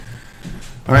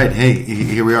All right, hey,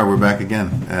 here we are. We're back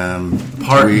again.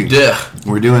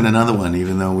 We're doing another one,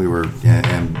 even though we were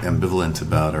ambivalent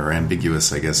about, or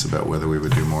ambiguous, I guess, about whether we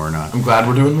would do more or not. I'm glad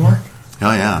we're doing more.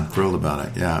 Oh yeah, I'm thrilled about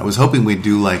it. Yeah, I was hoping we'd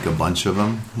do like a bunch of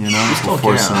them,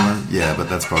 before summer. Yeah, but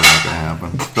that's probably not going to happen.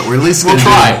 But we're at least going to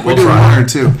try. We'll do one or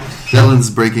two.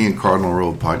 Dylan's breaking a cardinal rule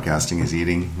of podcasting. He's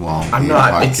eating while I'm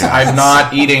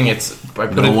not eating.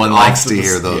 No one likes to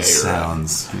hear those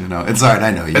sounds. Right. It's all right.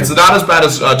 I know you. It's not as bad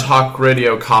as talk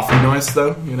radio coffee noise,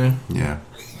 though. Yeah.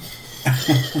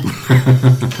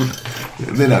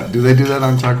 Do they do that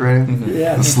on talk radio? Mm-hmm.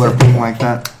 Yeah. The slurping like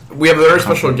that. We have a very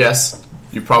special guest.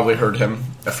 You've probably heard him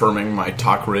affirming my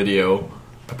talk radio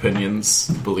opinions,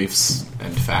 beliefs,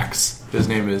 and facts. His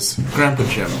name is Grandpa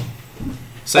Jim.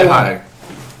 Say hi,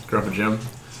 Grandpa Jim.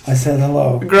 I said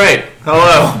hello. Great.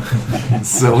 Hello.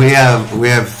 So we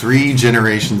have three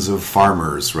generations of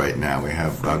farmers right now. We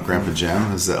have Grandpa Jim,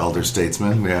 who's the elder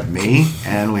statesman. We have me,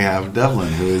 and we have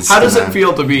Devlin, who is... How does it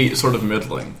feel to be sort of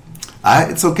middling?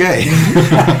 It's okay.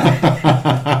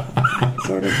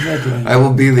 Sort of middling. I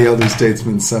will be the elder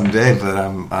statesman someday, but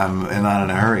I'm not in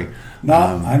a hurry. No,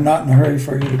 I'm not in a hurry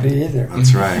for you to be either.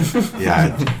 That's right.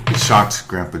 Yeah, it shocked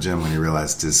Grandpa Jim when he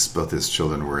realized both his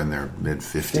children were in their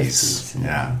mid-50s.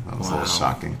 Yeah, that was a little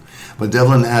shocking. But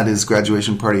Devlin had his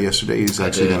graduation party yesterday. He's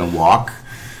actually going to walk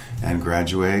and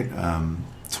graduate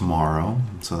tomorrow.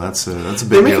 So that's a big deal.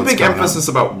 They make a big emphasis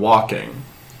about walking.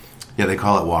 Yeah, they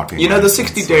call it walking. The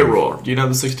 60-day rule. Do you know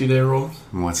the 60-day rule?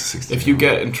 What's the 60-day If you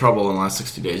get in trouble in the last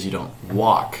 60 days, you don't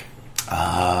walk.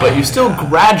 But you still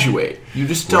graduate. You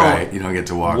just don't. Right, you don't get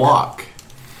to walk.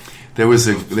 There was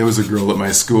a girl at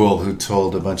my school who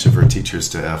told a bunch of her teachers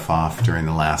to F off during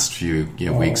the last few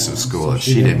weeks of school. So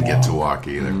she didn't get to walk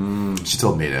either. She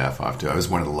told me to F off too. I was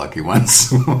one of the lucky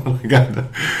ones. I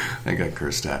got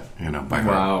cursed at, by her.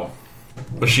 Wow.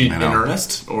 Was she in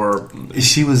earnest, or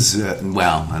she was?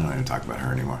 Well, I don't even talk about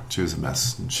her anymore. She was a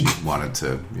mess, and she wanted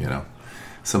to,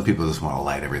 Some people just want to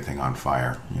light everything on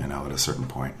fire, at a certain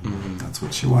point. Mm-hmm. That's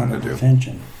what she wanted to do.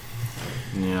 Attention.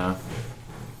 Yeah.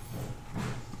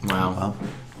 Wow. Well,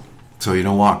 so you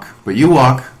don't walk, but you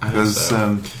walk because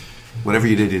whatever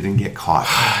you did, you didn't get caught.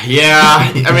 Yeah,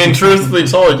 I mean, truthfully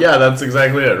told, yeah, that's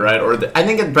exactly it, right? Or I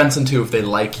think it depends on too if they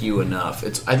like you enough.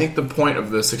 I think the point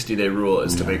of the 60-day rule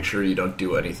is to make sure you don't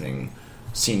do anything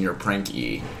senior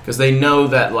pranky, because they know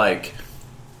that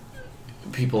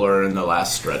people are in the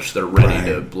last stretch. They're ready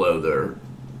to blow their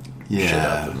shit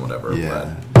up and whatever.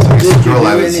 Yeah. Did you do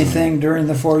anything during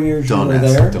the 4 years you were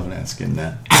there? Don't ask him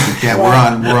that.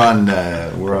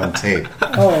 We're on tape.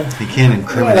 Oh, he can't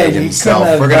incriminate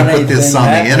himself. We're going to put this on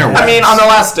the internet. I mean, on the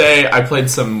last day, I played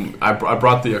some. I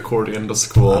brought the accordion to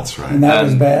school. That's right. And that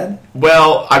was bad?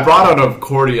 Well, I brought out an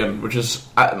accordion, which is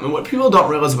what people don't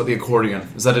realize about the accordion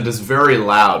is that it is very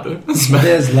loud. It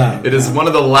is loud. It is one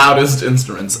of the loudest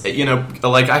instruments.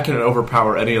 I can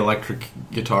overpower any electric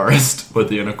guitarist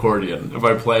with an accordion if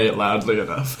I play it loudly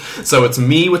enough. So it's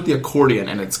me with the accordion,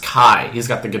 and it's Kai. He's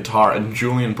got the guitar, and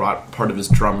Julian brought part of his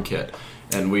drum kit.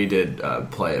 And we did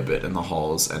play a bit in the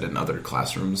halls and in other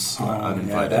classrums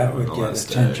uninvited. Yeah, that would get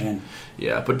attention.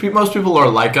 Yeah, but most people are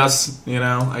like us,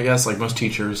 I guess, like most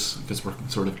teachers, because we're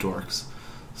sort of dorks.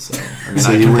 So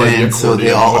you went, so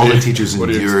all the teachers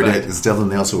endured it. It's Devlin,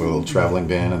 they also were a little traveling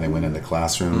band, and they went into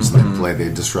classrooms, and they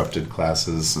disrupted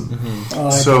classes. And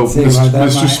so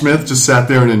Mr. Smith just sat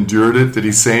there and endured it. Did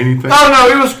he say anything? No,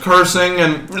 he was cursing.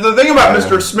 And the thing about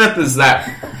Mr. Smith is that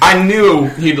I knew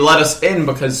he'd let us in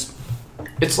because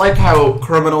it's like how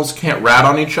criminals can't rat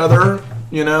on each other,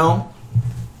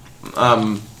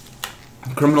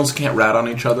 Criminals can't rat on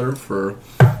each other for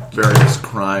various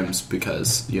crimes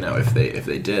because, if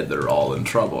they did, they're all in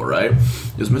trouble, right?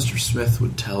 Because Mr. Smith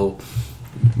would tell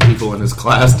people in his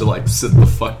class to, sit the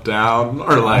fuck down,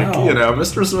 or,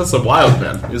 Mr. Smith's a wild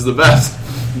man. He's the best.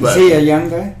 Is he a young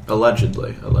guy?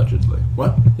 Allegedly.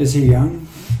 What? Is he young?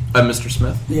 Mr.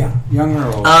 Smith? Yeah, young or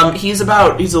old? He's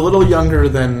a little younger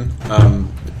than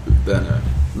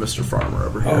Mr. Farmer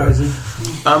over here. Oh, is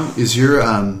he? Is your,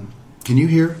 can you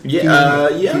hear? Yeah.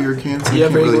 Through your cans? Yeah, I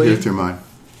can't really hear through mine.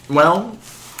 Well,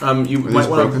 you might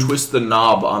want to twist the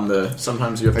knob on the.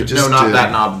 Sometimes you have to.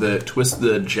 That knob. Twist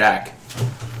the jack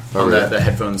on the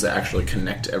headphones that actually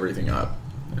connect everything up.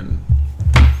 And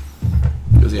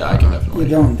because I can definitely.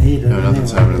 You don't need it. No,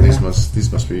 nothing's happening. These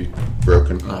must be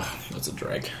broken. Ugh, that's a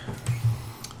drag.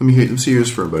 Let me see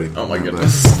yours for everybody. Oh my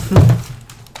goodness.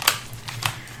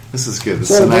 This is good.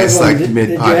 This is a nice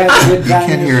mid-podcast. You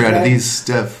can't hear out of these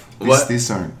stuff. These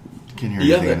aren't. You can't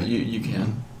hear anything. Yeah, you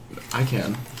can. I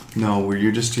can. No,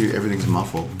 you're just here. Everything's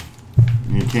muffled.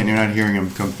 You're not hearing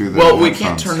him come through the Well, we headphones.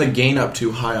 can't turn the gain up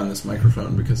too high on this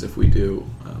microphone because if we do...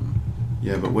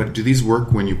 Yeah, but what do these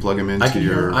work when you plug them into I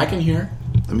can hear.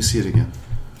 Let me see it again.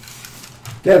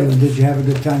 Devin, did you have a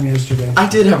good time yesterday? I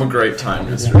did have a great time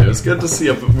yesterday. It was good to see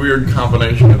a weird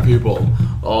combination of people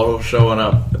all showing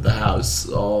up at the house,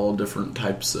 all different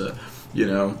types of,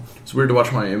 It's weird to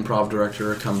watch my improv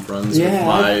director come friends with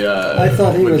my... I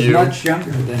thought he was you. much younger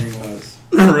than he was.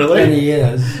 Really? And he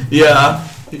is. Yeah.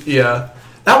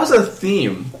 That was a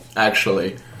theme,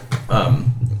 actually.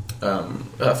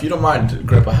 If you don't mind,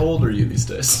 Grandpa, how old are you these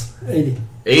days?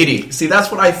 80. See,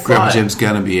 that's what I thought. Grandpa Jim's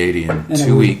gonna be 80 in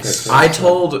 2 weeks. I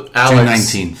told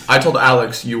Alex... June 19th. I told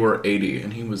Alex you were 80,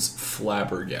 and he was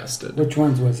flabbergasted. Which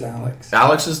one was Alex?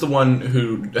 Alex is the one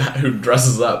who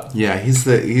dresses up. Yeah, he's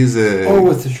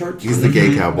with the shorts. He's the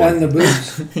gay cowboy. And the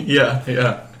boots.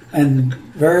 Yeah. And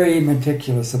very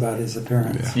meticulous about his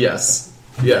appearance. Yeah.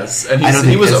 Yes, and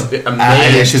he was amazed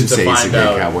I shouldn't to say he's a find gay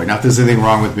out. cowboy. Not there's anything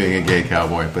wrong with being a gay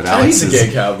cowboy, but Alex he's a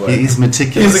gay cowboy. He's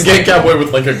meticulous. He's a gay cowboy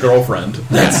with like a girlfriend.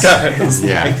 Yes.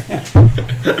 Yeah.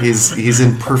 He's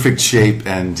in perfect shape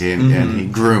and he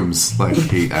grooms like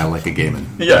a gay man.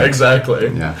 Yeah, exactly.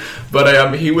 Yeah.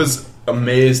 But he was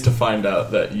amazed to find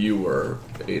out that you were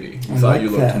 80. He thought you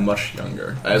looked much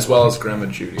younger, as well as Grandma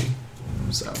Judy.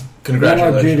 So,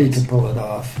 congratulations. Grandma Judy can pull it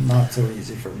off. Not so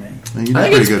easy for me. I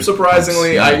think it's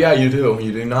surprisingly... Yeah, you do.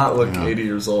 You do not look 80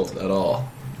 years old at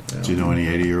all. Do you know any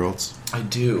 80-year-olds? I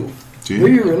do. Do you?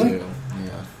 Do you really? I do,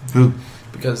 yeah. Who?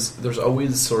 Because there's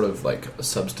always sort of like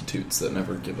substitutes that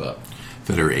never give up.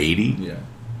 That are 80? Yeah.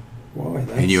 Boy,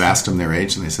 and you asked them their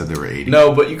age and they said they were 80?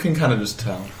 No, but you can kind of just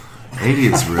tell. 80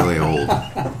 is really old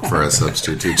for a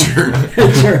substitute teacher.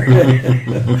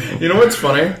 You know what's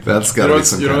funny? That's got to be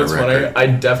some kind of what's record. funny? I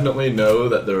definitely know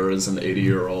that there is an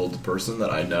 80-year-old person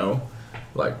that I know,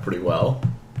 like, pretty well,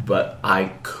 but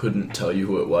I couldn't tell you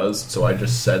who it was, so I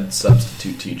just said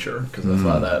substitute teacher, because I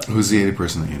thought that... Who's the 80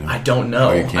 person that you know? I don't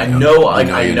know. Oh,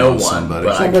 I know one, somebody.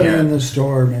 but somebody I can't. in the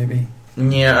store, maybe.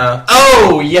 Yeah.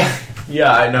 Oh, yeah.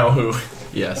 Yeah, I know who.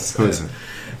 Yes. Who is it?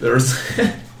 There's...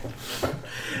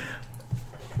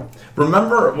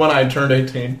 Remember when I turned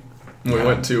 18? We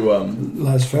went to...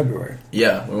 last February.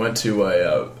 Yeah, we went to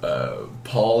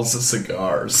Paul's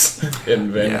Cigars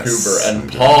in Vancouver, Yes. and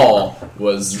Paul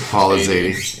is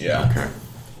 80. Yeah. Okay.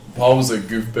 Paul was a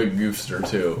big goofster,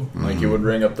 too. Like, he would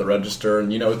ring up the register,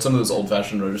 and, it's some of those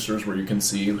old-fashioned registers where you can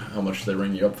see how much they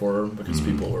ring you up for, because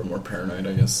people were more paranoid,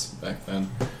 I guess, back then.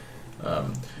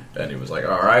 And he was like,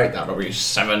 all right, that'll be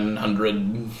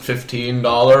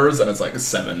 $715, and it's like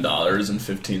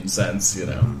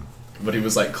 $7.15, But he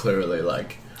was like clearly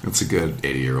like... It's a good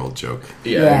 80-year-old joke.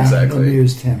 Yeah, exactly.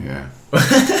 Amused him. Yeah.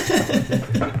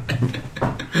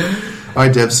 All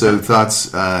right, Deb, so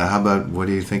thoughts, how about, what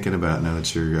are you thinking about now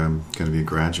that you're going to be a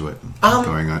graduate?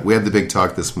 Going on? We had the big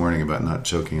talk this morning about not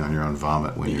choking on your own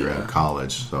vomit when you're at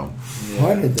college, so...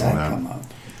 Why did that come up?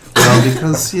 Well,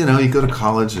 because, you go to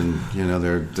college and,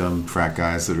 there are dumb frat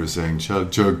guys that are saying, chug,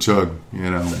 chug, chug. We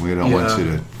don't want you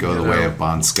to go the way of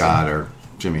Bon Scott or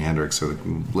Jimi Hendrix, or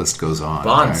the list goes on.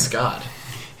 Bon Scott?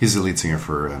 He's the lead singer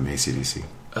for AC/DC.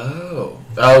 Oh,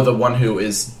 the one who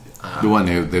is... the one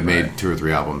who, they made 2 or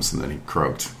 3 albums and then he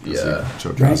croaked. Yeah. He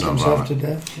choked Drank his own himself vomit. to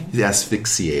death? He's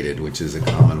asphyxiated, which is a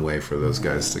common way for those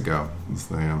guys to go.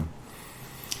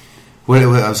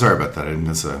 I'm sorry about that.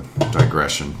 It's a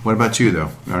digression. What about you, though?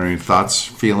 Are there any thoughts,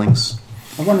 feelings?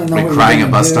 I want to know Like what crying you're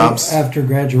at going bus to do stops? after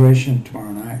graduation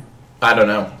tomorrow night. I don't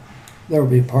know. There will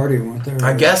be a party, won't there?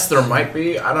 I guess there might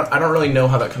be. I don't really know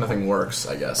how that kind of thing works,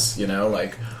 I guess.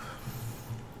 Like...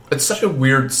 It's such a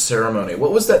weird ceremony.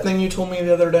 What was that thing you told me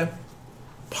the other day?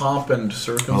 Pomp and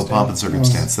Circumstance? Oh, Pomp and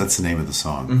Circumstance. That's the name of the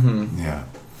song. Mm-hmm. Yeah.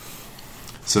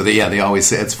 So, they always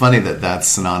say... It's funny that that's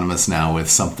synonymous now with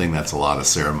something that's a lot of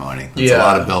ceremony. It's a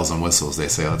lot of bells and whistles. They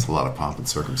say, it's a lot of pomp and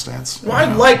circumstance. Well, I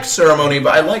like ceremony,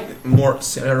 but I like more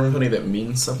ceremony that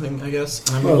means something, I guess.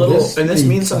 This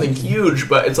means something huge,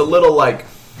 but it's a little like...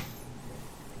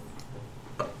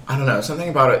 I don't know. Something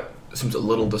about it seems a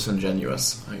little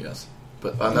disingenuous, I guess.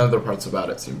 But other parts about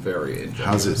it seem very ingenuous.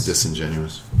 How's it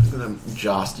disingenuous?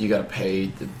 You got to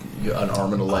pay an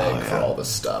arm and a leg for all this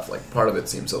stuff. Like, part of it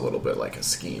seems a little bit like a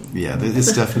scheme. Yeah,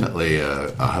 it's definitely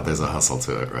there's a hustle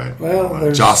to it, right?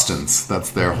 Well, Jostens, that's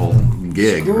their whole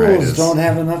gig, schools right? Don't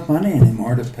have enough money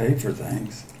anymore to pay for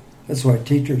things. That's why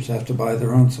teachers have to buy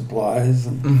their own supplies,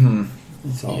 and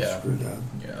it's all screwed up.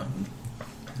 Yeah,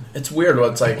 it's weird.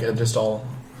 It's like just all.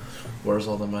 Where's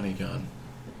all the money gone?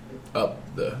 Up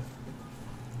the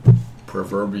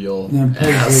proverbial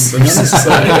ass of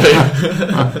society.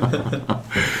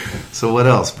 So what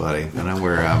else, buddy? And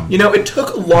we're it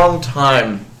took a long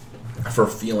time for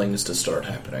feelings to start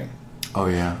happening. Oh,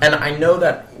 yeah. And I know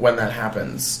that when that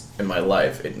happens in my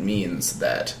life, it means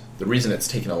that the reason it's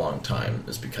taken a long time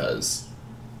is because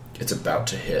it's about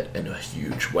to hit in a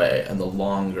huge way. And the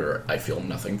longer I feel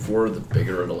nothing for, the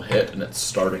bigger it'll hit, and it's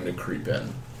starting to creep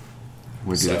in.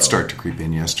 Did it start to creep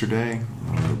in yesterday?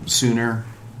 Or sooner?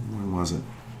 When was it?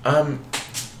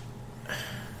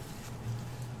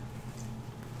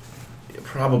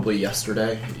 Probably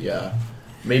yesterday, yeah.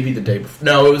 Maybe the day before.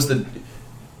 No,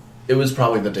 it was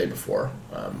probably the day before.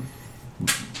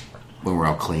 When we're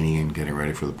all cleaning and getting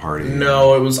ready for the party.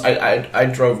 No, it was. I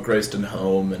drove Grayston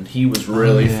home, and he was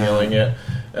really feeling it,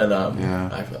 and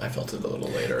I felt it a little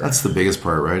later. That's the biggest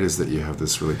part, right? Is that you have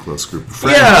this really close group of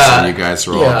friends, Yeah. and you guys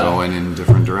are all going in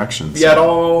different directions. Yeah, it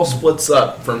all splits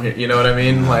up from here. You know what I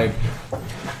mean? Like,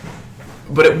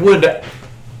 but it would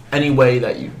any way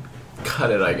that you cut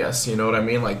it, I guess. You know what I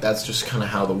mean? Like, that's just kind of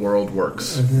how the world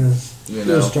works. It is. You You'll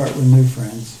know? start with new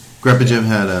friends. Grandpa Jim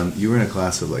had, you were in a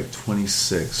class of like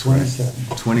 26, 27.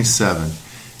 right? 27.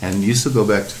 And you still go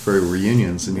back for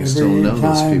reunions, and you still Every know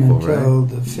those time people, until right?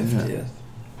 the 50th.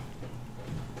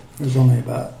 There's only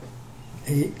about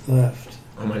 8 left.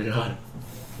 Oh my god!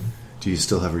 Do you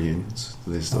still have reunions?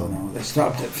 Do they still? Oh no, they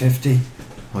stopped at 50.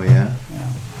 Oh, yeah? Yeah.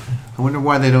 I wonder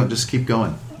why they don't just keep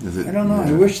going. Is it, I don't know.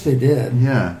 I wish they did.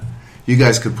 Yeah. You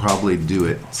guys could probably do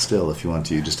it still if you want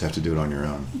to. You just have to do it on your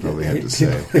own. Probably have to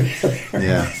say.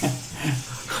 Yeah.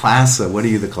 Class of, what are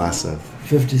you the class of?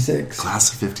 56.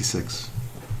 Class of 56.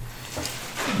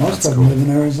 Most of them live in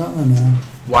Arizona now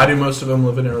Why do most of them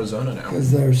live in Arizona now?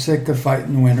 because they're sick of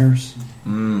fighting winters.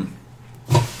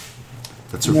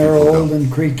 That's And where they're people old go.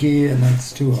 and creaky, and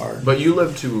it's too hard. But you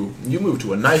moved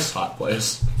to a nice hot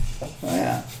place. Oh,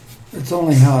 yeah. It's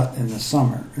only hot in the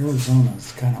summer.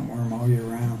 Arizona's kind of warm all year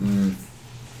round.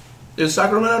 Is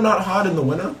Sacramento not hot in the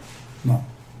winter? No.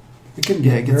 It can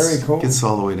Yeah, get it very cold. gets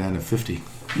all the way down to 50.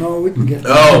 No, we can get...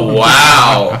 Oh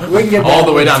wow! We can get all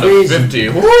the way down to freezing. 50.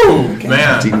 Woo, You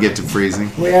man! can get to freezing.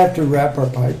 We have to wrap our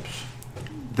pipes.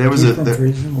 There was Keep from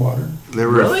freezing water. There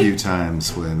were Really? a few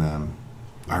times when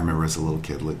I remember as a little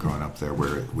kid growing up there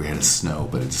where we had a snow,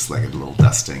 but it's just like a little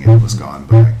dusting, and it was gone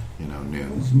by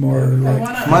noon. It's more like...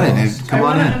 Come on in, Ed. Come I on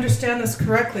want to in. understand this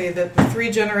correctly, that the 3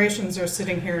 generations are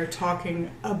sitting here talking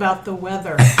about the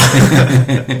weather.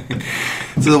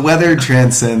 So the weather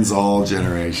transcends all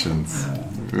generations.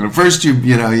 First,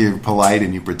 you're polite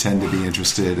and you pretend to be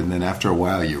interested, and then after a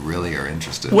while, you really are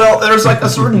interested. Well, there's like a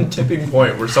certain tipping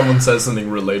point where someone says something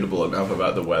relatable enough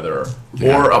about the weather,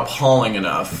 or appalling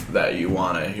enough that you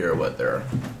want to hear what they're.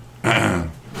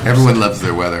 Everyone loves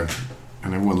their weather,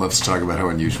 and everyone loves to talk about how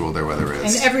unusual their weather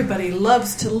is. And everybody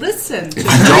loves to listen to If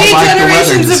 3 you don't like the weather,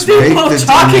 generations just of wait people the 10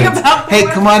 talking minutes. about the Hey,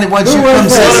 weather. come on! Why don't you Who come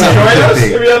wants say to something? Join us? with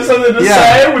me? If you have something to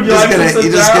say, would you like to sit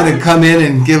You're just down? gonna come in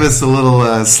and give us a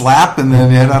little slap and then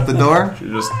head out the door?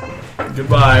 You just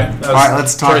goodbye. That's All right,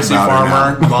 let's talk Tracy about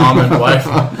her Farmer, mom and wife.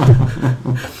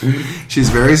 She's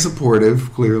very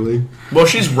supportive, clearly. Well,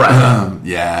 she's right.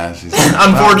 Yeah, she's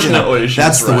Unfortunately, she's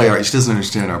that's the way. right. She doesn't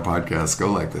understand our podcasts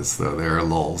go like this, though. There are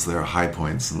lulls, there are high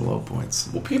points and low points.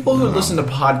 Well, people who listen to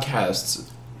podcasts,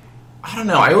 I don't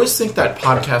know. I always think that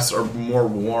podcasts are more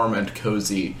warm and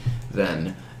cozy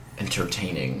than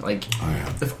entertaining. Like,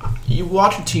 if you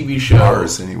watch a TV show,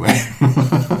 Ours, anyway.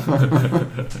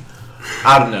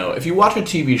 I don't know. If you watch a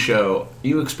TV show,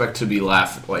 you expect to be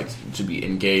to be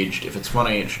engaged. If it's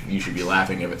funny, you should be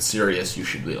laughing. If it's serious, you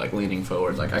should be like leaning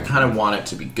forward. Like, I kind of want it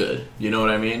to be good. You know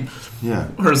what I mean? Yeah.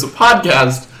 Whereas a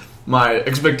podcast, my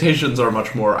expectations are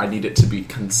much more. I need it to be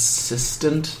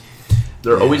consistent.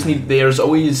 There's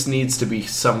always needs to be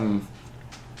some.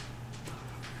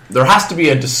 There has to be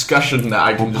a discussion that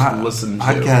I can just listen to.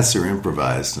 Podcasts are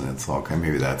improvised, and it's all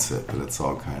maybe that's it, but it's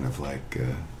all kind of like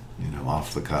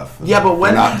off the cuff. Yeah, but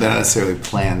when they're not necessarily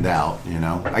planned out,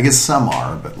 I guess some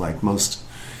are, but like most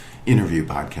interview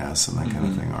podcasts and that kind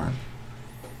of thing aren't.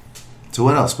 So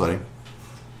what else, buddy?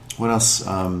 What else?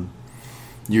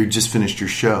 You just finished your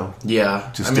show.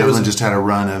 Yeah, Dylan just had a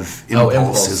run of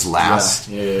Impulse. His last.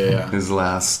 Yeah. His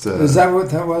last. Is that what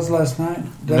that was last night?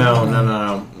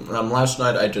 No. Last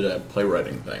night I did a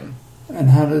playwriting thing. And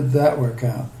how did that work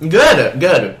out?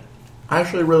 Good. I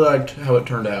actually really liked how it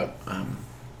turned out.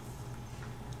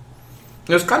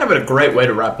 It was kind of a great way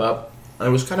to wrap up. And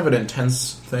it was kind of an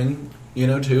intense thing,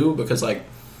 too, because like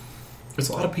there's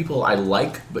a lot of people I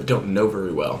like but don't know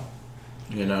very well.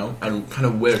 I kind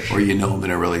of wish. Or them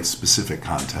in a really specific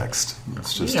context.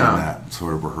 It's just in that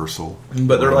sort of rehearsal.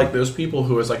 But they're like those people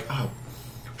who is like, oh,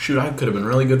 shoot, I could have been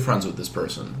really good friends with this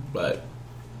person, but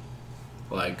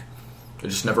like it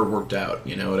just never worked out.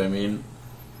 You know what I mean?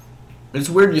 It's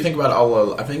weird you think about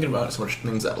all. I'm thinking about so much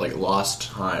things that like lost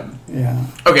time. Yeah.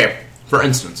 Okay, for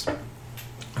instance,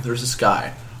 there's this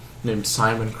guy named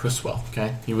Simon Criswell.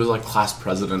 Okay, he was like class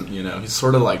president. You know, he's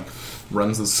sort of like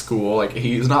runs the school. Like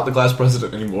he's not the class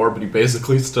president anymore, but he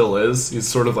basically still is. He's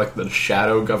sort of like the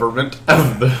shadow government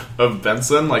of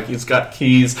Benson. Like he's got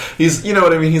keys. He's you know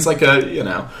what I mean. He's like a you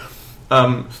know.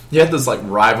 He had this like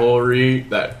rivalry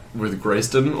that with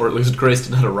Grayston, or at least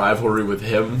Grayston had a rivalry with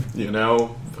him. You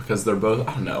know, because they're both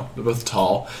I don't know they're both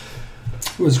tall.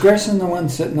 Was Grayson the one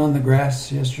sitting on the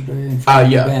grass yesterday in front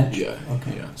of the bench? Yeah,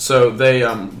 okay. Yeah. So they,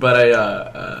 and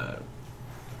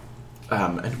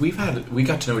we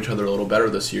got to know each other a little better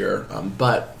this year.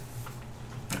 But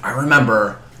I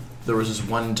remember there was this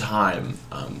one time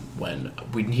when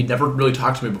he'd never really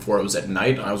talked to me before. It was at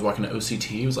night, and I was walking to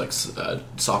OCT. It was like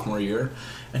sophomore year,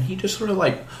 and he just sort of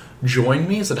like joined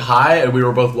me, said hi, and we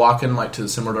were both walking like to the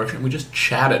similar direction. We just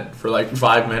chatted for like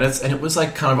 5 minutes, and it was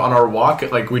like kind of on our walk.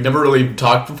 Like we'd never really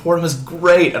talked before. It was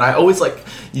great, and I always like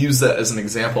use that as an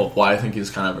example of why I think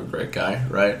he's kind of a great guy,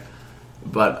 right?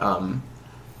 But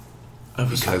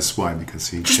because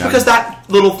he just because that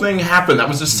little thing happened. That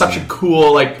was just such a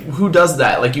cool like. Who does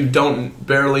that? Like you don't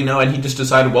barely know, and he just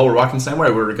decided. Well, we're walking the same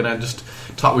way. We're gonna just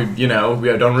talk. We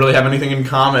don't really have anything in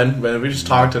common, but we just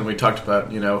talked, and we talked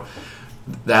about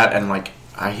that, and like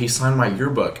he signed my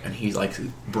yearbook, and he like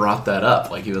brought that up.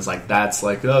 Like he was like, "That's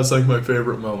like it's like my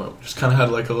favorite moment." We just kind of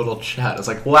had like a little chat. It's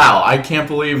like, wow, I can't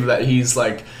believe that he's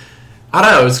like, I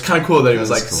don't know. It's kind of cool that he was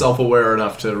like self-aware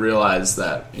enough to realize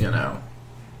that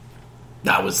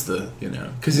that was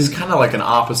because he's kind of like an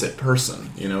opposite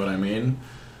person. You know what I mean?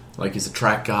 Like he's a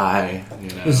track guy.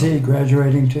 Is he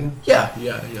graduating too? Yeah.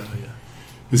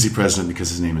 Is he president because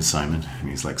his name is Simon and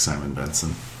he's like Simon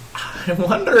Benson? I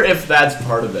wonder if that's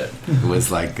part of it. It was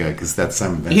like because that's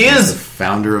Simon Benson. He is the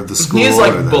founder of the school. He is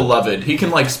like beloved. He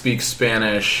can like speak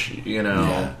Spanish.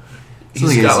 Yeah.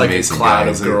 He's got like a cloud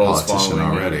of girls following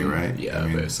already, him. right? Yeah,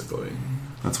 basically.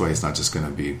 That's why he's not just going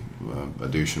to be a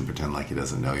douche and pretend like he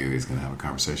doesn't know you. He's going to have a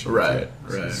conversation. Right.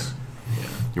 With you.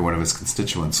 You're one of his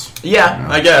constituents. Yeah,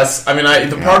 I guess. I mean,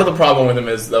 part of the problem with him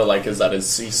is that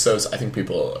he's so. I think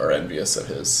people are envious of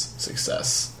his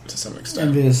success to some extent.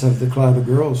 Envious of the cloud of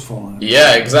girls following him.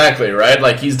 Yeah, exactly. Right.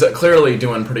 Like he's clearly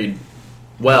doing pretty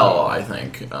well, I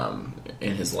think,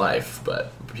 in his life.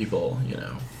 But people,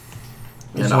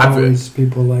 There's always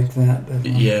people like that.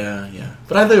 Yeah.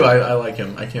 But I do. I like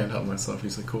him. I can't help myself.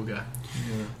 He's a cool guy.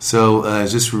 Yeah. So,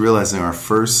 just realizing our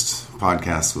first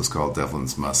podcast was called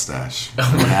Devlin's Mustache.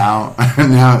 Now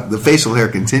the facial hair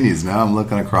continues. Now I'm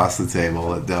looking across the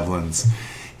table at Devlin's.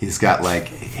 He's got like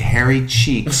hairy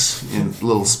cheeks, and a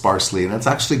little sparsely, and that's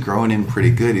actually growing in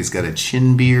pretty good. He's got a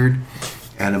chin beard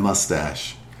and a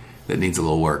mustache. That needs a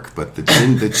little work, but the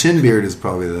chin beard is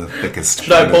probably the thickest.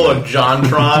 Should I pull a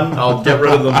JonTron? I'll get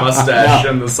rid of the mustache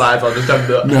and the sides. I'll just have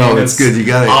the it's good. You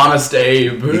got honest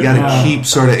Abe. You got to keep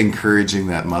sort of encouraging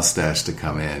that mustache to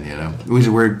come in.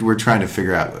 We're trying to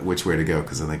figure out which way to go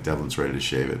because I think Devlin's ready to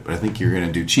shave it, but I think you're going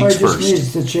to do cheeks first. He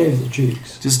just needs to shave the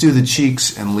cheeks. Just do the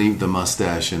cheeks and leave the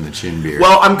mustache and the chin beard.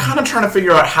 Well, I'm kind of trying to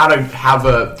figure out how to have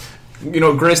a.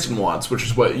 Grayston wants, which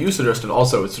is what you suggested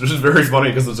also. It's just very funny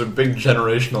because there's a big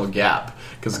generational gap.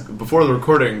 Because before the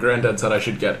recording, Granddad said I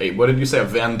should get a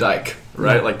Van Dyke,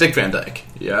 right? Yeah. Like Dick Van Dyke.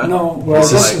 Yeah? No, well,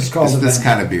 this is called this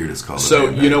kind of beard is called So, a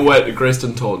Van Dyke. You know what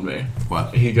Grayston told me?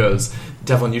 What? He goes,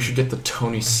 Devlin, you should get the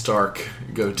Tony Stark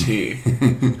goatee.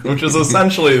 Which is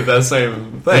essentially the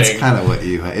same thing. That's kind of what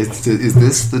you... Is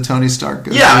this the Tony Stark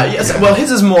goatee? Yeah, yes. Yeah. Well, his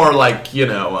is more like, it's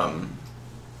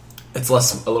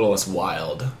a little less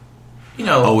wild.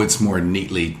 It's more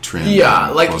neatly trimmed. Yeah,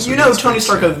 like Tony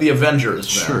Stark of the Avengers.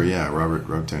 Sure, yeah,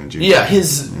 Robert Downey Jr. Yeah,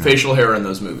 his facial hair in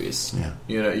those movies. Yeah,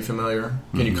 you familiar?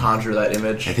 Can you conjure that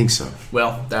image? I think so.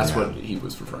 Well, that's what he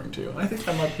was referring to. I think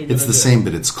that might be. It's the same,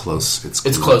 but it's close.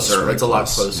 It's closer. Right, it's a lot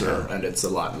closer, and it's a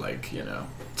lot like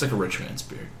it's like a rich man's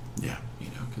beard. Yeah,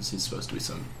 because he's supposed to be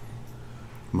some.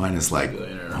 Mine is like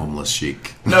homeless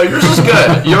chic. No, yours is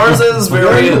good. Yours is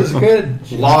very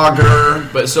good. Lager,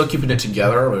 but still keeping it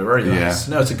together. Very nice.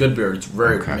 Yeah. No, it's a good beard. It's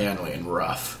very manly and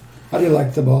rough. How do you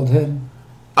like the bald head?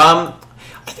 I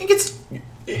think it's...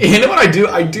 You know what I do?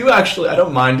 I do actually... I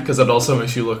don't mind because it also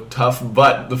makes you look tough,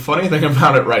 but the funny thing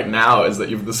about it right now is that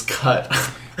you have this cut...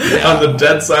 on the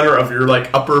dead center of your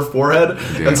upper forehead,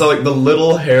 and so the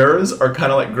little hairs are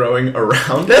kind of growing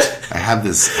around it. I have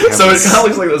this. It kind of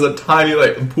looks like there's a tiny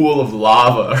pool of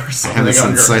lava or something. I have this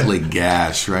unsightly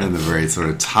gash right in the very sort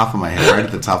of top of my head, right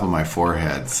at the top of my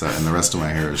forehead, and the rest of my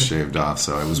hair is shaved off.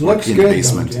 So I was working in the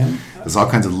basement. There's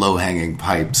all kinds of low hanging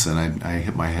pipes, and I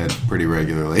hit my head pretty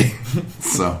regularly.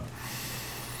 So.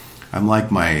 I'm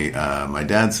like my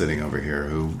dad sitting over here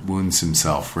who wounds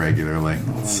himself regularly.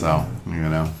 So,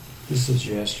 This is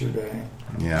yesterday.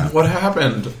 Yeah. What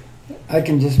happened? I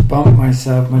can just bump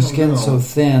myself. My skin's so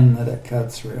thin that it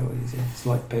cuts real easy. It's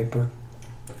like paper.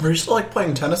 Are you still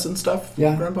playing tennis and stuff,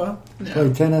 Yeah. Grandpa? Yeah.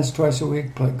 Play tennis twice a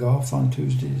week. Play golf on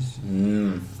Tuesdays.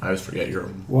 I always forget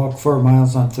you're... Walk 4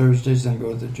 miles on Thursdays and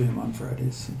go to the gym on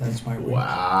Fridays. That's my week.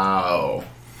 Wow.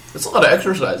 That's a lot of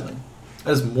exercising.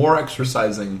 That is more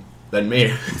exercising than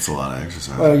me. It's a lot of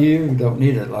exercise. Well, you don't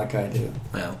need it like I do.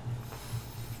 Yeah.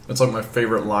 That's like my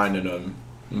favorite line in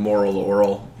Moral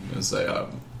Oral is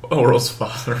Oral's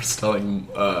father is telling,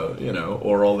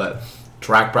 Oral that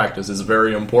track practice is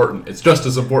very important. It's just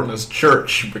as important as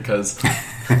church because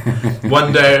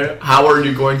one day, how are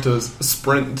you going to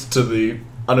sprint to the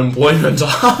unemployment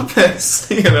office?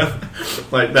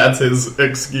 That's his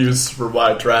excuse for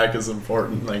why track is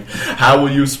important. How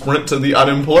will you sprint to the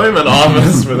unemployment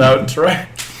office without track?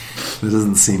 It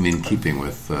doesn't seem in keeping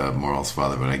with Moral's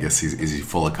father, but I guess is he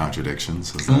full of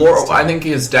contradictions? I think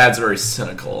his dad's very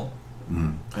cynical.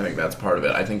 I think that's part of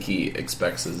it. I think he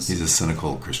expects his... He's a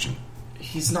cynical Christian.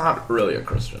 He's not really a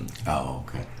Christian. Oh,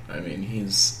 okay. I mean,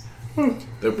 he's...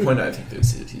 The point I think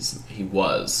is he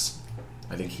was...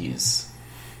 I think he's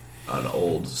an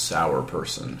old, sour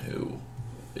person who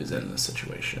is in this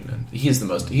situation. And he's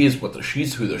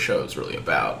who the show is really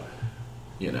about.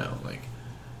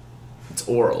 It's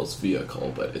Oral's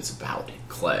vehicle, but it's about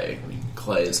Clay. I mean,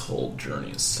 Clay's whole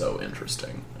journey is so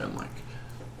interesting. And,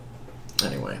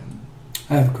 anyway.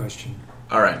 I have a question.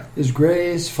 All right. Is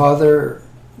Gray's father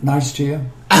nice to you?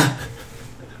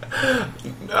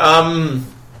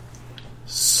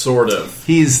 Sort of.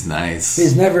 He's nice.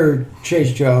 He's never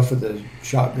chased you off with a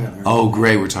shotgun.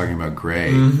 Gray. We're talking about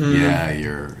Gray. Mm-hmm. Yeah,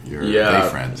 your gay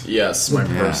friend. Yes, my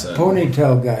person.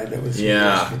 Ponytail guy that was here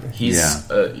yesterday.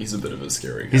 He's a bit of a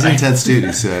scary guy. He's an intense dude.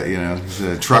 He's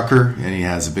a trucker, and he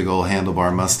has a big old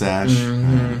handlebar mustache,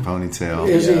 ponytail.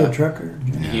 Is he a trucker?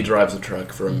 Yeah. He drives a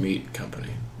truck for a meat company.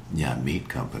 Yeah, meat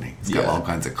company. He's got all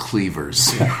kinds of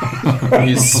cleavers.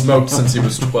 He's smoked since he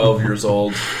was 12 years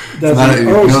old.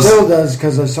 Still does,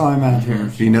 because I saw him out here.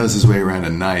 He knows his way around a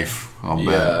knife. I'll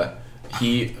bet.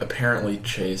 He apparently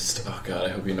chased... Oh, God, I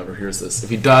hope he never hears this. If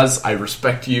he does, I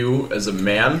respect you as a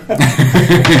man. But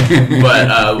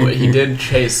he did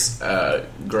chase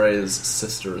Gray's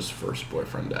sister's first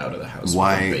boyfriend out of the house with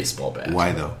a baseball bat.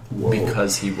 Why, though?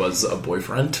 Because he was a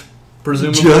boyfriend.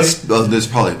 Presumably, there's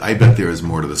probably. I bet there is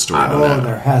more to the story than that.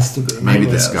 There has to be. Maybe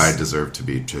this guy deserved to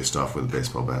be chased off with a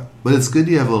baseball bat. But it's good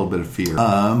you have a little bit of fear.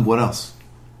 What else?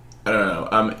 I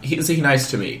don't know. Is he nice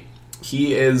to me?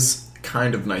 He is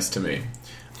kind of nice to me.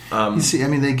 You see, I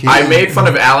mean, I made fun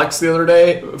of Alex the other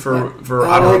day for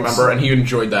I don't remember, and he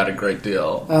enjoyed that a great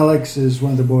deal. Alex is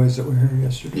one of the boys that were here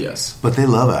yesterday. Yes, but they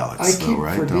love Alex, though,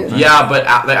 right? Don't they? Yeah, but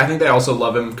I think they also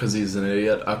love him because he's an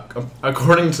idiot.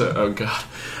 According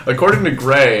to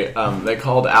Gray, they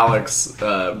called Alex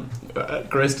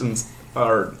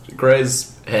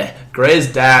Gray's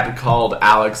dad called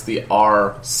Alex the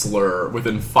R slur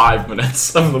within 5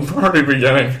 minutes of the party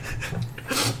beginning.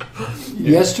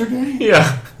 Yesterday?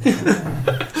 Yeah.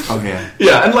 Okay.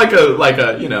 Yeah, and like a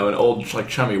an old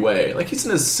chummy way. He's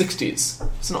in his 60s.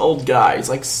 He's an old guy. He's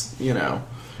he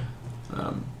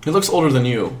looks older than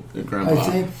you, Grandpa. I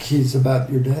think he's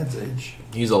about your dad's age.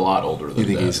 He's a lot older than you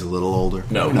think Dad. He's a little older?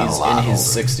 No, he's in his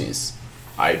 60s.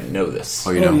 I know this.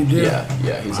 Oh, you know? You do?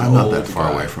 Yeah, he's I'm not that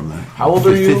far away from that. How old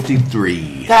are you?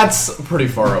 53. That's pretty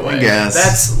far away. I guess.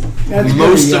 That's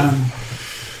most young.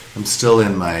 I'm still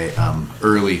in my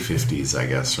early 50s, I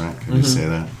guess, right? Can you say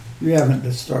that? You haven't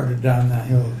just started down that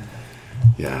hill.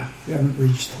 Yeah. You haven't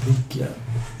reached the peak yet.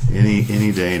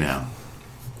 Any day now.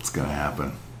 It's going to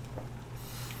happen.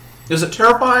 Is it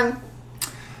terrifying?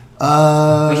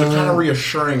 Or is it kind of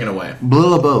reassuring in a way? A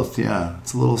little of both, yeah.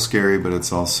 It's a little scary, but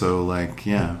it's also life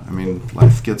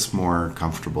gets more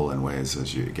comfortable in ways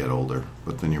as you get older,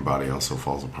 but then your body also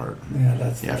falls apart.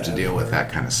 Yeah, you have to deal with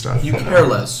that kind of stuff. You care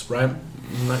less, right?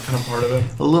 Isn't that kind of part of it?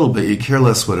 A little bit. You care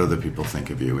less what other people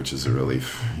think of you, which is a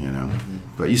relief,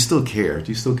 But you still care.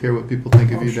 Do you still care what people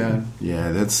think of you, sure. Dad?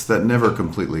 Yeah, that never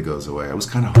completely goes away. I was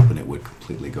kind of hoping it would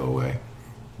completely go away,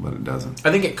 but it doesn't.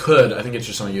 I think it could. I think it's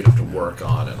just something you'd have to work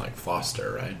on and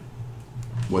foster, right?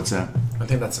 What's that? I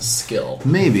think that's a skill.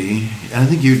 Maybe. And I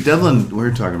think Devlin, we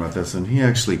were talking about this, and he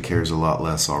actually cares a lot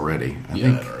less already. I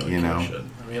think, should. I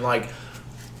mean,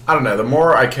 I don't know. The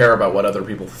more I care about what other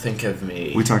people think of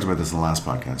me... We talked about this in the last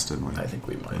podcast, didn't we? I think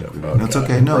we might have. That's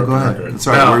okay. No, go ahead. It's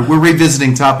all right. We're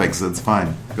revisiting topics. That's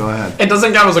fine. Go ahead. It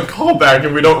doesn't count as a callback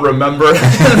if we don't remember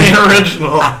the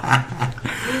original.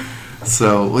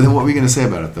 So, well, then what were you going to say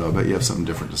about it, though? I bet you have something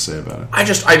different to say about it. I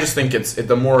just think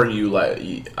the more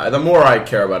the more I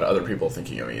care about other people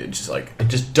thinking of me, it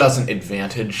just doesn't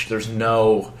advantage. There's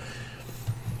no.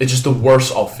 It's just the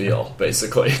worse I'll feel,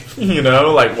 basically.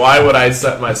 Like, why would I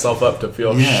set myself up to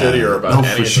feel shittier about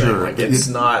anything? For sure. Like, it's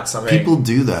not something... People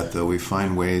do that, though. We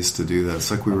find ways to do that. It's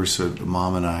like we were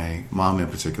Mom in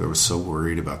particular, was so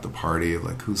worried about the party, of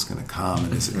like, who's going to come,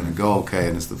 and is it going to go okay,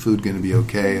 and is the food going to be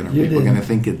okay, and are people going to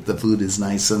think the food is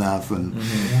nice enough, and,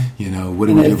 what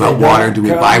do we do about water? Do we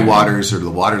buy waters, or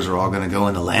the waters are all going to go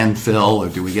in the landfill, or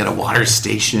do we get a water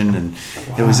station? And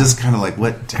it was just kind of like,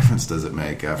 what difference does it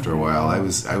make after a while?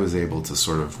 I was able to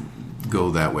sort of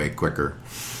go that way quicker,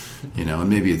 and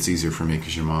maybe it's easier for me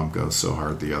because your mom goes so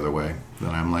hard the other way.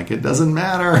 Then I'm like, it doesn't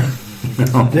matter.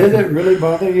 Did it really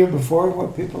bother you before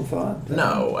what people thought?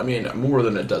 No, I mean, more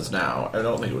than it does now. I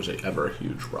don't think it was ever a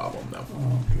huge problem, though.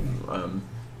 Oh, okay.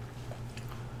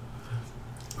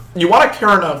 You want to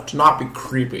care enough to not be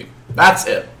creepy. That's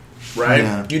it, right?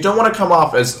 Yeah. You don't want to come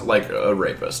off as, like, a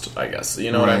rapist, I guess.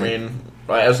 You know what I mean?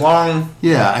 As long...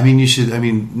 Yeah, I mean, you should... I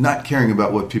mean, not caring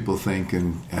about what people think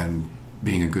and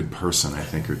being a good person, I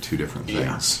think, are two different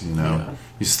things, Yeah.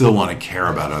 You still want to care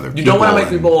about other people. You don't want to make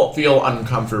people feel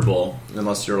uncomfortable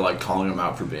unless you're, like, calling them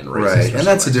out for being racist. Right, and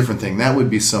that's a different thing. That would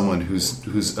be someone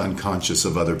who's unconscious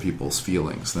of other people's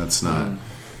feelings. That's not...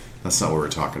 That's not what we're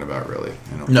talking about, really.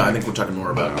 I think we're talking more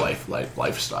about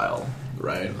lifestyle,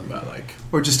 right? About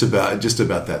or just about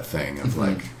that thing of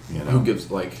who gives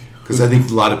because I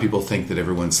think a lot of people think that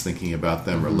everyone's thinking about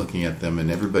them or looking at them, and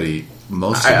everybody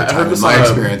most of the time, in my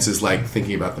experience, is like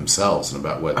thinking about themselves and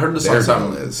about what I heard this their on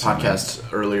some goal is. podcast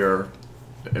earlier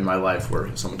in my life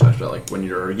where someone talked about like when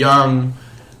you're young.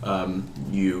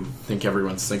 You think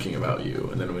everyone's thinking about you,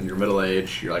 and then when you're middle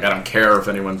aged, you're like, I don't care if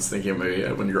anyone's thinking of me.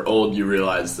 When you're old, you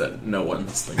realize that no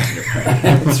one's thinking of you.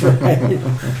 That's right.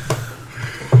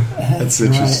 That's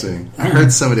interesting. Right. I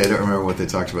heard somebody, I don't remember what they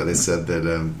talked about. They said that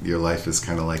your life is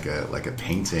kind of like a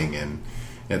painting, and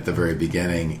at the very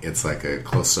beginning, it's like a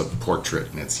close up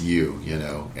portrait, and it's you,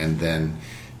 and then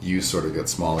you sort of get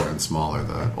smaller and smaller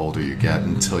the older you get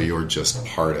until you're just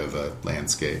part of a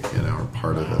landscape, or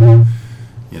part of a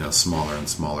smaller and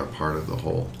smaller part of the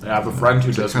whole. I have a friend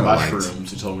who does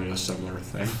mushrooms who told me a similar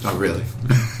thing. Oh, really?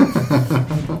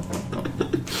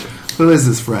 Who is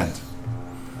this friend?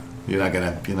 You're not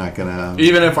gonna.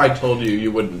 Even if I told you,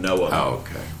 you wouldn't know him. Oh,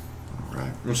 okay. All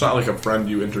right. It's not like a friend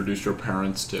you introduce your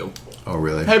parents to. Oh,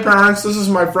 really? Hey, parents, this is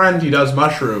my friend. He does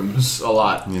mushrooms a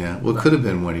lot. Yeah. Well, it could have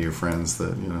been one of your friends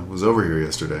that was over here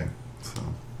yesterday. So,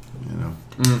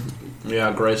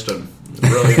 Yeah, Grayston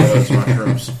really does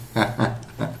mushrooms.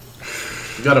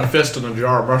 You got a fist in a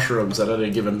jar of mushrooms at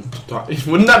any given time.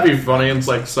 Wouldn't that be funny? It's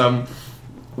like some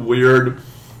weird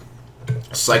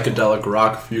psychedelic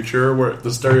rock future where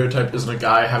the stereotype isn't a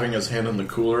guy having his hand in the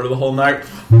cooler the whole night.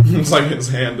 It's like his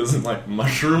hand isn't like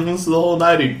mushrooms the whole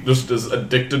night. He just is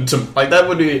addicted to that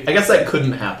would be. I guess that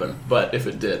couldn't happen, but if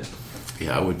it did,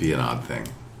 yeah, it would be an odd thing.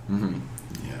 Mm-hmm.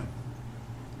 Yeah,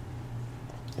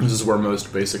 this is where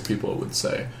most basic people would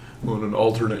say, well, in an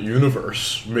alternate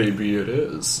universe, maybe it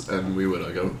is. And we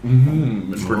would go,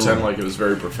 and pretend like it was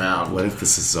very profound. What if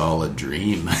this is all a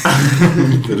dream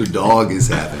that a dog is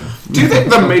having? Do you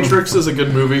think The Matrix is a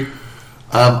good movie?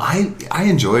 I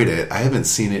enjoyed it. I haven't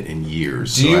seen it in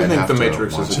years. Do you think The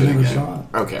Matrix is a good movie?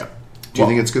 Okay. Do you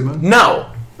think it's a good movie?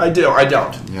 No, I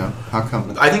don't. Yeah. How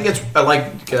come? I think it's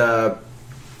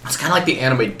it's kind of like the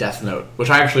anime Death Note, which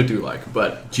I actually do like.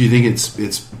 But do you think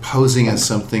it's posing as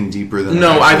something deeper than?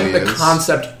 No, it I think is? The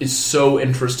concept is so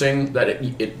interesting that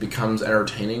it becomes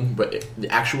entertaining. But the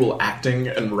actual acting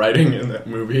and writing in that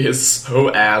movie is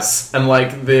so ass, and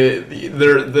like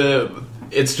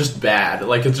it's just bad.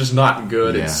 Like it's just not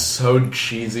good. Yeah. It's so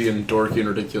cheesy and dorky and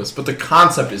ridiculous. But the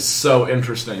concept is so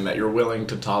interesting that you're willing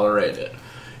to tolerate it.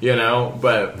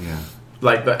 But. Yeah.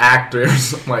 Like the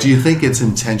actors, do you think it's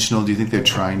intentional? Do you think they're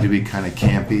trying to be kind of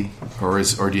campy,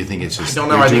 or do you think it's just? I don't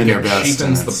know. I think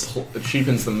it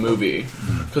cheapens the movie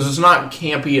because it's not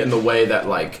campy in the way that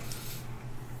like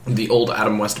the old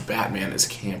Adam West Batman is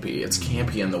campy. It's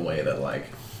campy in the way that like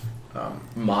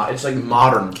it's like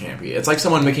modern campy. It's like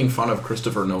someone making fun of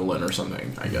Christopher Nolan or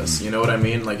something. I guess you know what I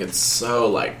mean. Like it's so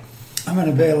like. I'm going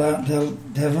to bail out until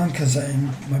Devlin because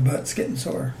my butt's getting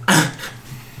sore.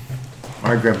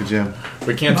 All right, Grandpa Jim.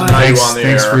 We can't deny you on the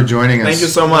air. Thanks for joining us. Thank you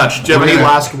so much. Do you have any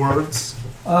last words?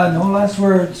 No last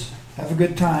words. Have a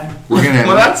good time.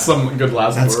 Well, that's some good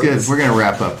last words. That's good. We're going to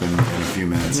wrap up in a few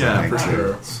minutes. Yeah, I think, for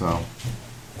sure. So,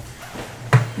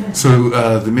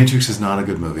 So, The Matrix is not a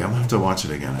good movie. I'm going to have to watch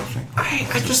it again, I think.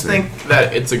 I just think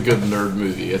that it's a good nerd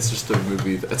movie. It's just a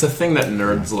movie. It's a thing that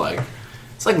nerds like.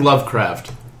 It's like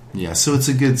Lovecraft. Yeah, so it's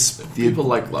a good... People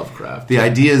like Lovecraft. The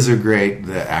ideas are great.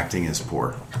 The acting is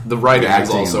poor. The writing is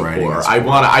also poor.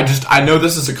 I know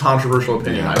this is a controversial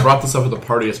opinion. Yeah. I brought this up at the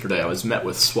party yesterday. I was met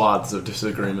with swaths of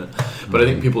disagreement. But I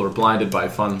think people are blinded by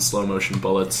fun slow motion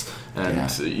bullets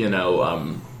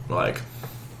and, like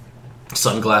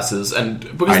sunglasses, and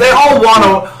because they all want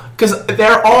to, because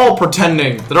they're all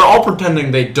pretending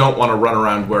they don't want to run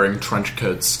around wearing trench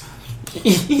coats.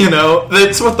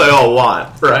 That's what they all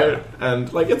want, right?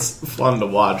 And like, it's fun to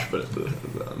watch, but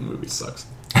the movie sucks.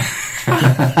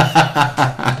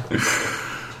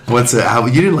 What's it?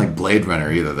 You didn't like Blade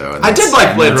Runner either, though. I did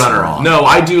like Blade Runner. Wrong. No,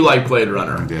 I do like Blade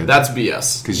Runner. You did? That's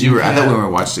BS. Because I thought when we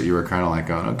watched it, you were kind of like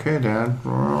going, "Okay, Dad."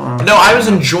 No, I was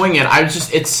enjoying it.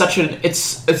 It's such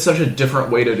a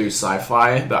different way to do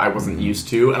sci-fi that I wasn't used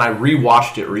to, and I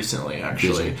rewatched it recently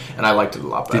actually, and I liked it a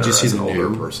lot better. Did you see as the an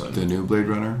older person? The new Blade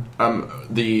Runner?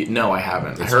 No, I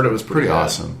haven't. I heard it was pretty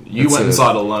awesome. You went and saw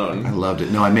it alone. I loved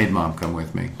it. No, I made Mom come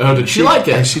with me. Oh, did she like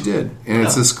it? Yeah, she did, and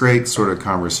it's this great sort of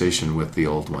conversation with the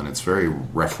old one. It's very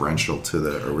referential to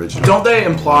the original. Don't they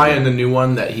imply in the new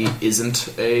one that he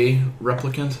isn't a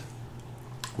replicant?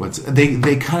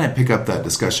 They kind of pick up that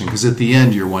discussion, because at the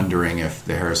end you're wondering if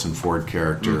the Harrison Ford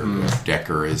character, if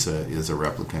Decker is a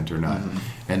replicant or not,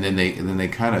 and then they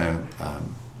kind of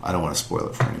I don't want to spoil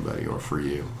it for anybody or for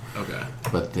you. Okay.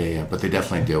 But they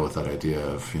definitely deal with that idea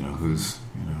of who's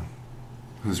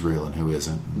real and who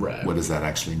isn't. Right. What does that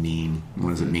actually mean?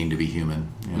 What does it mean to be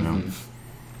human?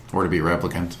 Or to be a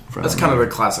replicant. That's kind of the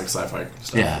classic sci-fi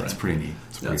stuff. Yeah, right? it's pretty neat.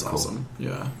 It's pretty cool. Awesome.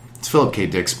 Yeah. It's Philip K.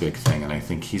 Dick's big thing, and I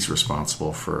think he's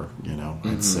responsible for,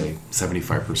 I'd say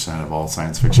 75% of all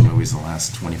science fiction movies in the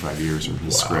last 25 years are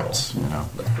his scripts,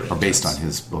 are based on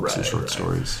his books and short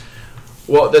stories.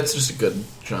 Well, that's just a good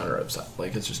genre of stuff.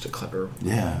 Like, it's just a clever...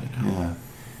 Yeah.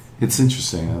 It's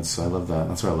interesting. I love that.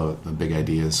 That's why I love it. The big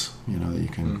ideas, that you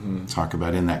can talk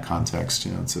about in that context.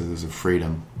 There's a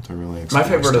freedom to really explore. My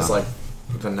favorite stuff. is like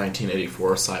the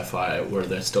 1984 sci-fi where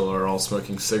they still are all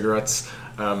smoking cigarettes,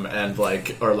 and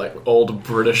are old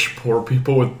British poor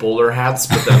people with bowler hats,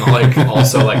 but then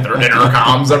also there are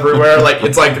intercoms everywhere. Like,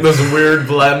 it's like this weird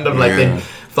blend of they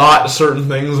thought certain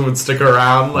things would stick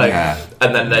around,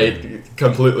 and then they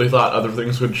completely thought other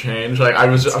things would change.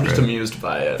 I'm just amused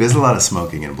by it. There's a lot of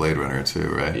smoking in Blade Runner too,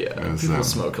 right? Yeah, people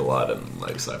smoke a lot in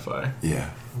sci-fi. Yeah,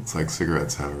 it's like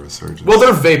cigarettes have a resurgence. Well,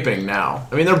 they're vaping now.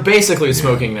 I mean, they're basically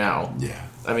smoking now. Yeah.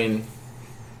 I mean,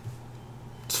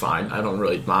 it's fine. I don't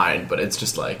really mind, but it's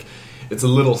just it's a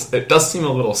little. It does seem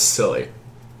a little silly.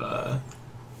 Because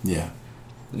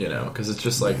it's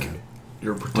just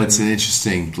you're pretending. Well, it's an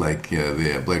interesting,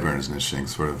 the Blade Runner is an interesting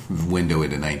sort of window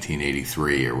into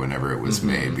 1983 or whenever it was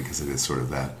made, because it is sort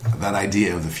of that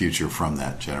idea of the future from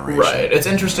that generation. Right. It's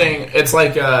interesting. It's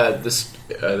like this.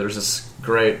 There's this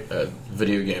great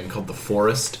video game called The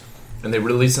Forest, and they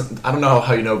release it. I don't know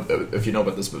how if you know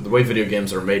about this, but the way video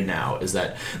games are made now is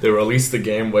that they release the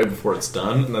game way before it's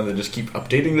done, and then they just keep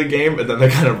updating the game, and then they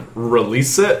kind of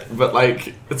release it. But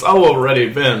it's all already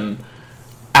been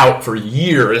out for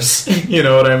years. You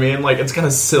know what I mean? It's kind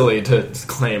of silly to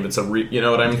claim it's you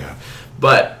know what I mean? Yeah.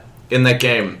 But in that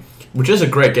game, which is a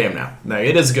great game now. Now,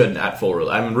 it is good at full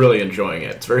release. I'm really enjoying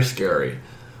it. It's very scary.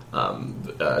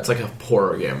 It's like a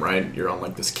horror game, right? You're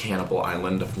on this cannibal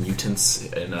island of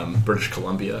mutants in British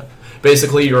Columbia.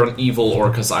 Basically, you're on evil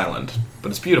Orcas Island, but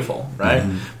it's beautiful, right?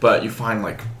 But you find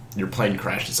your plane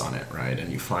crashes on it, right?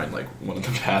 And you find one of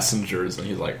the passengers, and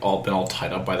he's been all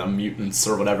tied up by the mutants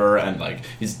or whatever, and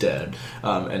he's dead.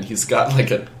 And he's got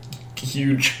a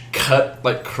huge cut,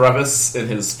 crevice in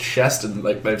his chest, and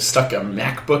they've stuck a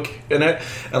MacBook in it,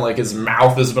 and his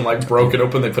mouth has been broken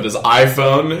open. They put his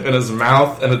iPhone in his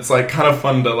mouth, and it's kind of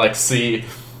fun to see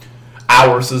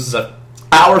our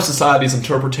society's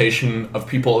interpretation of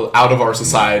people out of our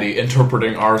society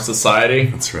interpreting our society.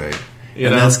 That's right.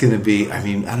 That's going to be, I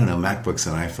don't know, MacBooks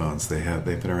and iPhones,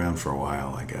 they've been around for a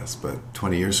while, I guess, but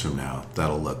 20 years from now,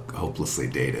 that'll look hopelessly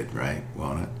dated, right?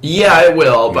 Won't it? Yeah, it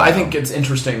will, but I think it's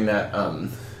interesting that...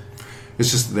 it's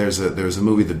just, there's a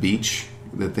movie, The Beach,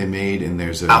 that they made, and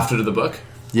there's a... After the book?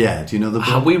 Yeah, do you know the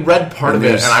book? We read part of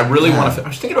it, and I really want to... I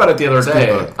was thinking about it the other day.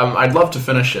 I'd love to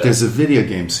finish it. There's a video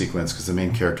game sequence, because the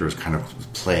main character is kind of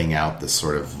playing out this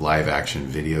sort of live-action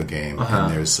video game,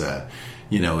 and there's...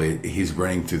 he's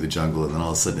running through the jungle, and then all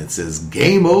of a sudden it says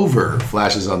 "Game Over"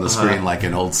 flashes on the screen like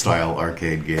an old style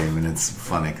arcade game, and it's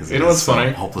funny because what's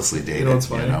funny? Hopelessly dated. You know what's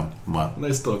funny? What?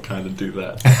 They still kind of do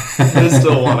that. They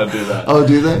still want to do that. Oh,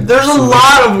 do they? There's a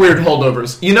lot of weird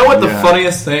holdovers. You know what? The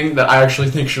funniest thing that I actually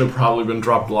think should have probably been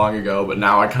dropped long ago, but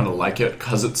now I kind of like it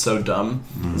because it's so dumb.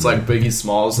 Mm-hmm. It's like Biggie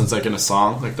Smalls. It's like in a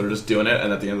song, like they're just doing it,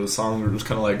 and at the end of the song, they're just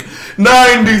kind of like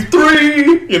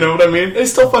 93. You know what I mean? They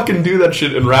still fucking do that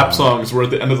shit in rap songs. Where at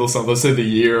the end of the song, they'll say the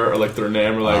year or like their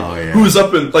name or like who's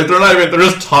up in like they're not even they're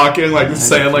just talking like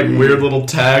saying like weird little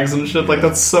tags and shit. Like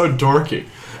that's so dorky.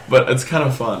 But it's kind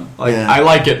of fun. Like I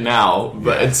like it now,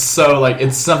 but it's so like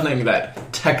it's something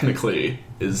that technically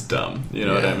is dumb. You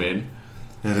know what I mean?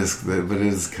 It is, but it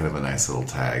is kind of a nice little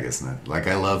tag, isn't it? Like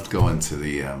I loved going to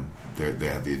the they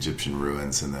have the Egyptian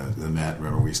ruins and the Met.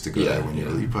 Remember we used to go there when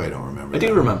you probably don't remember. I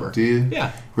do remember. Do you?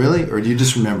 Yeah. Really? Or do you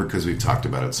just remember because we've talked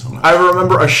about it so much? I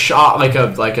remember a shot, like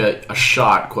a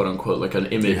shot, quote unquote, like an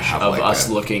image of like us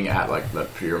looking at like the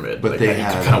pyramid. But like, they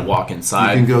had kind of walk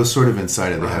inside. You can go sort of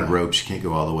inside it. They had ropes. You can't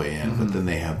go all the way in. But then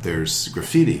there's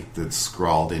graffiti that's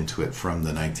scrawled into it from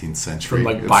the 19th century. From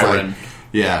like Byron.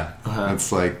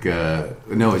 It's like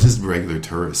no, it's just regular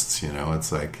tourists.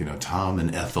 It's like Tom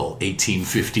and Ethel,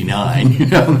 1859. They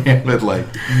have it like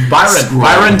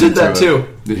Byron did that too.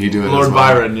 Did he do it? Lord as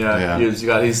well? Byron,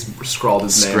 He's scrawled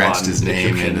his name scratched on his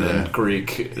name Egyptian into and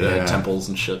Greek temples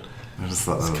and shit. I just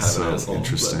thought that was so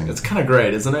interesting. It's kind of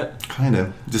great, isn't it? Kind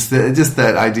of. Just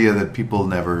that idea that people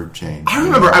never change. I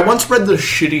remember I once read the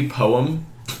shitty poem.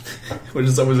 Which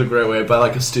is always a great way, by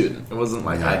like a student. It wasn't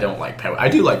like I don't like poetry. I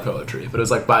do like poetry, but it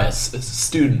was like by a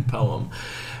student poem.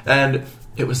 And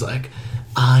it was like,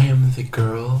 I am the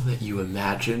girl that you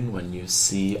imagine when you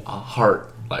see a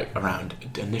heart like around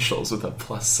initials with a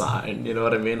plus sign. You know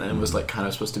what I mean? And it was like kind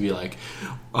of supposed to be like,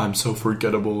 I'm so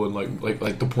forgettable, and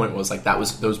like the point was like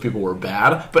those people were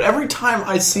bad. But every time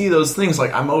I see those things,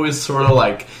 like I'm always sort of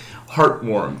like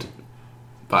heartwarmed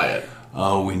by it.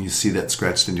 Oh, when you see that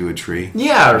scratched into a tree?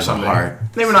 Yeah, or something. Heart.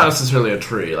 Maybe not necessarily a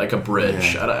tree, like a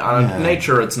bridge. On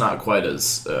nature, it's not quite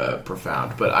as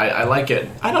profound, but I like it.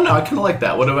 I don't know, I kind of like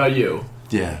that. What about you?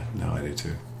 Yeah, no, I do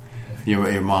too.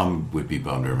 Your mom would be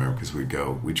bummed, I remember, because we'd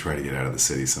try to get out of the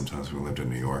city sometimes when we lived in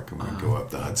New York, and we'd go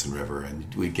up the Hudson River,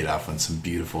 and we'd get off on some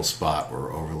beautiful spot where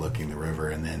we're overlooking the river,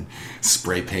 and then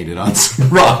spray painted on some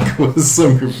rock with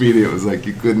some graffiti. It was like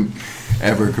you couldn't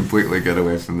ever completely get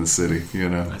away from the city,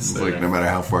 It's like no matter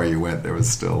how far you went, there was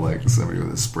still like somebody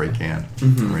with a spray can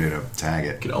ready to tag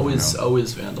it. You could always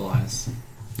vandalize.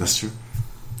 That's true.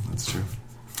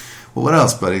 Well, what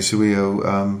else, buddy? Should we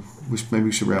maybe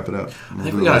we should wrap it up. I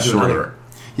think we gotta do another.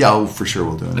 Yeah, for sure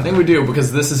we'll do it. I think we do,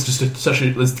 because this is just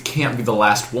this can't be the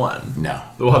last one. No.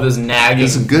 We'll have this nagging.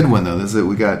 It's a good one though.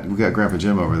 We got Grandpa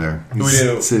Jim over there.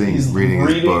 He's sitting reading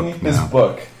his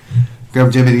book.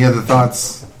 Grandpa Jim, any other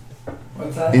thoughts?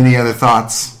 What's that? Any other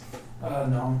thoughts?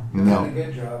 No. No.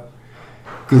 Good job.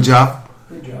 Good job?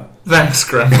 Good job. Thanks,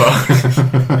 Grandpa.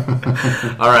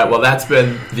 All right, well, that's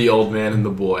been The Old Man and the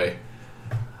Boy.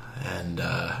 And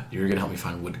you're going to help me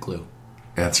find wood glue.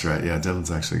 That's right. Yeah,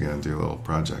 Dylan's actually going to do a little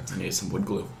project. I need some wood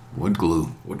glue. Wood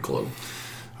glue.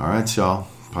 All right, y'all.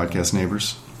 Podcast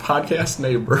neighbors. Podcast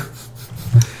neighbor.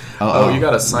 Oh, you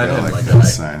got to sign in, my guy.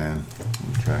 Sign in.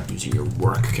 Okay. Using your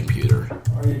work computer.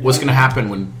 What's going to happen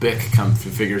when Bic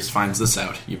finds this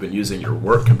out? You've been using your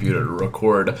work computer to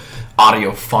record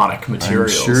audiophonic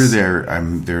materials. I'm sure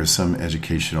there's some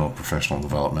educational, professional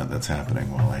development that's happening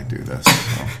while I do this.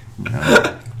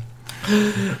 So,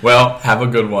 Well, have a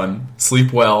good one.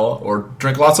 Sleep well, or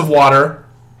drink lots of water.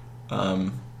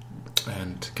 And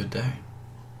good day.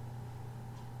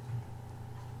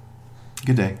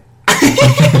 Good day.